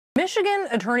Michigan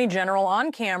Attorney General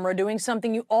on camera doing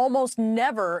something you almost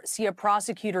never see a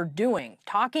prosecutor doing,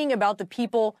 talking about the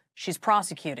people she's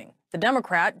prosecuting. The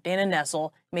Democrat, Dana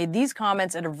Nessel, made these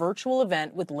comments at a virtual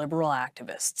event with liberal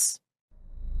activists.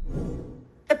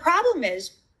 The problem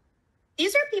is,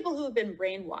 these are people who have been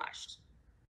brainwashed.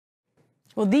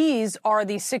 Well, these are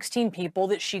the 16 people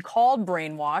that she called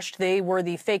brainwashed. They were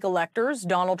the fake electors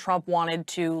Donald Trump wanted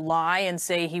to lie and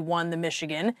say he won the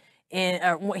Michigan.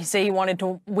 He wanted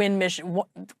to win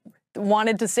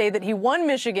wanted to say that he won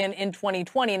Michigan in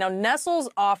 2020. Now, Nessel's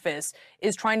office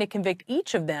is trying to convict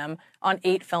each of them on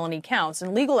 8 felony counts,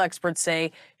 and legal experts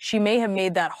say she may have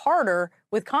made that harder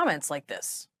with comments like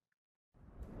this.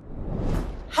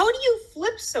 How do you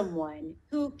flip someone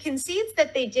who concedes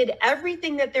that they did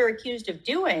everything that they're accused of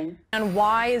doing? And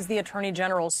why is the Attorney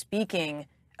General speaking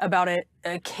about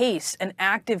a case, an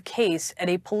active case, at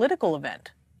a political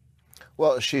event?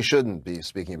 Well, she shouldn't be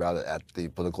speaking about it at the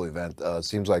political event. It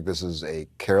seems like this is a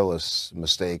careless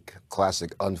mistake,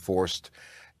 classic unforced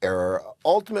error.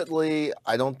 Ultimately,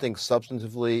 I don't think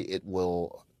substantively it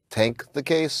will tank the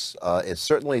case. It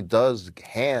certainly does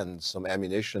hand some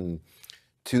ammunition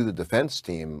to the defense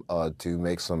team to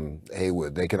make some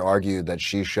haywood. They can argue that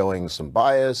she's showing some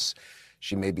bias.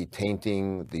 She may be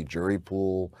tainting the jury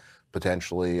pool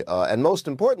potentially. And most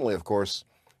importantly, of course,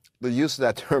 the use of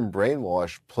that term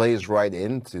brainwash plays right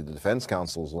into the defense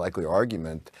counsel's likely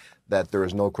argument that there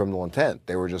is no criminal intent.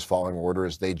 They were just following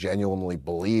orders. They genuinely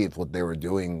believed what they were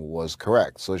doing was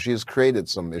correct. So she has created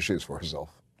some issues for herself.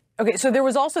 Okay, so there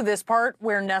was also this part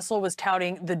where Nessel was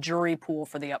touting the jury pool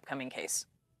for the upcoming case.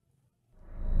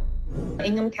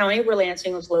 Ingham County, where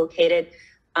Lansing was located,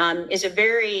 is a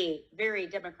very, very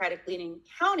Democratic-leaning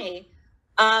county.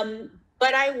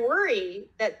 But I worry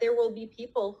that there will be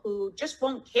people who just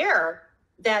won't care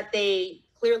that they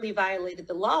clearly violated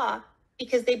the law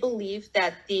because they believe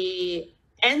that the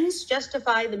ends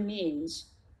justify the means,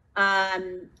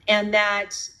 and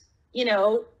that, you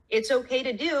know, it's okay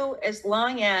to do as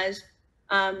long as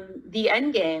the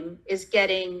end game is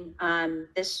getting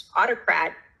this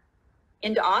autocrat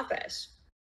into office.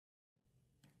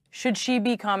 Should she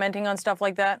be commenting on stuff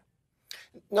like that?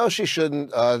 No, she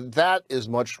shouldn't. That is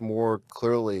much more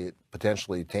clearly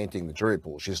potentially tainting the jury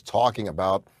pool. She's talking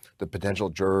about the potential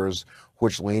jurors,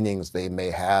 which leanings they may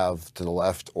have to the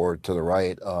left or to the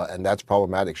right, and that's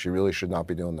problematic. She really should not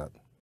be doing that.